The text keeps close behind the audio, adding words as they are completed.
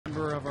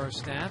our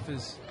staff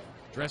is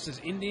dressed as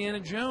Indiana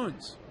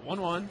Jones.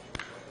 1-1.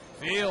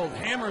 Field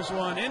hammers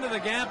one into the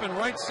gap in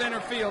right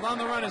center field. On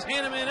the run is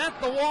Hanneman at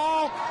the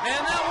wall,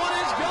 and that one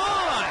is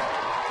gone.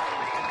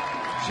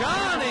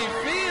 Johnny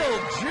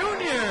Field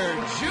Jr.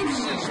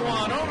 juices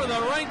one over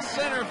the right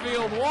center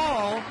field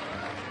wall,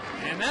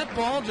 and that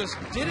ball just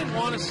didn't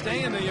want to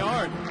stay in the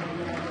yard.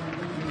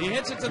 He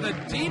hits it to the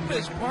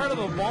deepest part of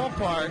the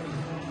ballpark,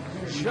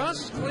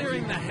 just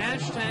clearing the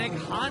hashtag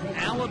Hot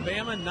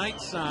Alabama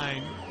Night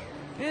sign.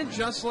 And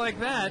just like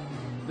that,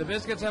 the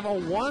Biscuits have a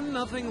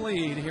 1-0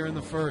 lead here in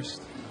the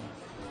first.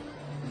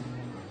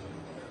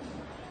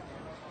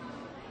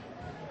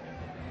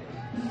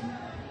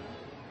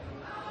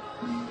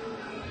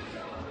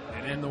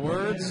 And in the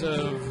words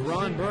of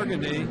Ron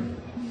Burgundy,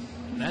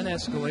 that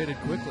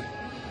escalated quickly.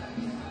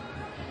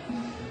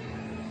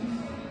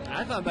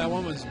 I thought that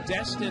one was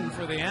destined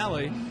for the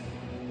alley.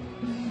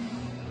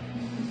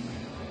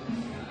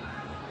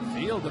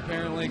 Field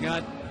apparently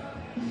got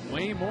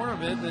way more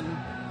of it than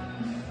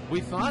we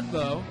thought,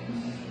 though.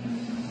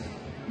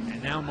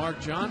 And now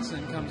Mark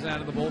Johnson comes out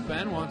of the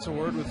bullpen, wants a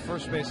word with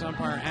first base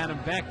umpire Adam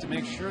Beck to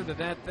make sure that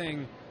that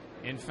thing,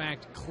 in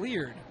fact,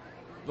 cleared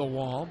the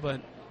wall,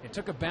 but it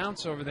took a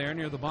bounce over there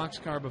near the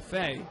boxcar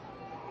buffet.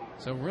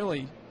 So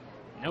really,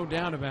 no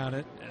doubt about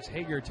it, as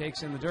Hager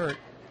takes in the dirt.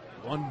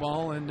 1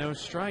 ball and no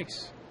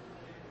strikes.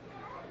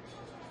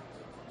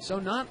 So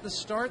not the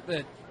start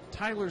that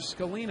Tyler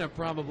Scalina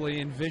probably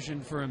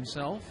envisioned for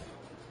himself.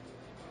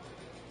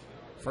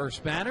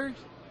 First batter,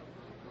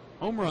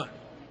 home run.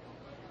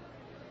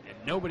 And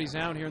nobody's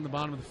out here in the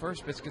bottom of the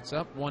first. Biscuits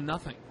up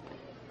 1-0.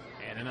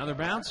 And another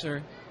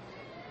bouncer.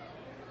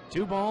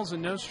 2 balls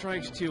and no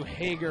strikes to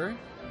Hager,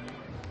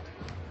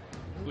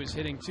 who is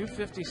hitting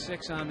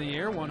 .256 on the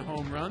year, 1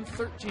 home run,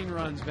 13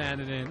 runs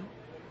batted in.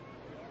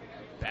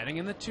 Batting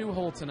in the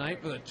 2-hole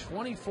tonight for the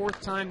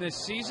 24th time this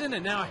season,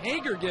 and now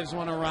Hager gives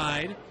one a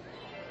ride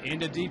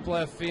into deep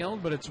left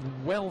field, but it's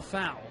well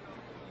foul.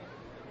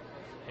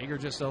 Hager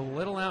just a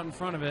little out in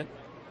front of it.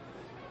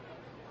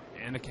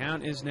 And the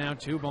count is now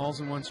 2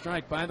 balls and 1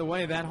 strike. By the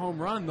way, that home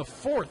run, the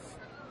 4th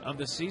of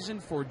the season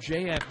for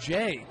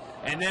JFJ.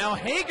 And now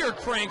Hager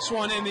cranks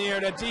one in the air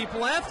to deep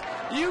left.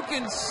 You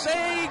can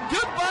say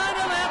goodbye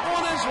to that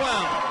one as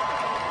well.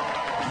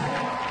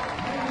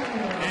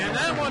 And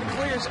that one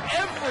clears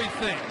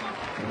everything.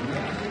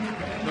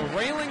 The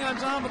railing on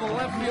top of the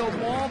left field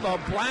wall, the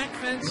black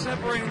fence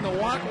separating the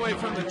walkway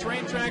from the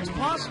train tracks,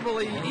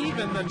 possibly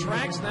even the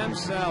tracks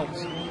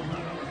themselves.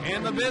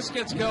 And the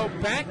Biscuits go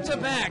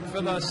back-to-back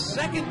for the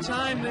 2nd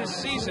time this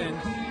season.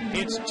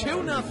 It's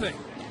 2-0,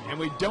 and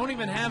we don't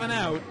even have an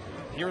out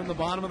here in the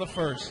bottom of the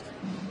first.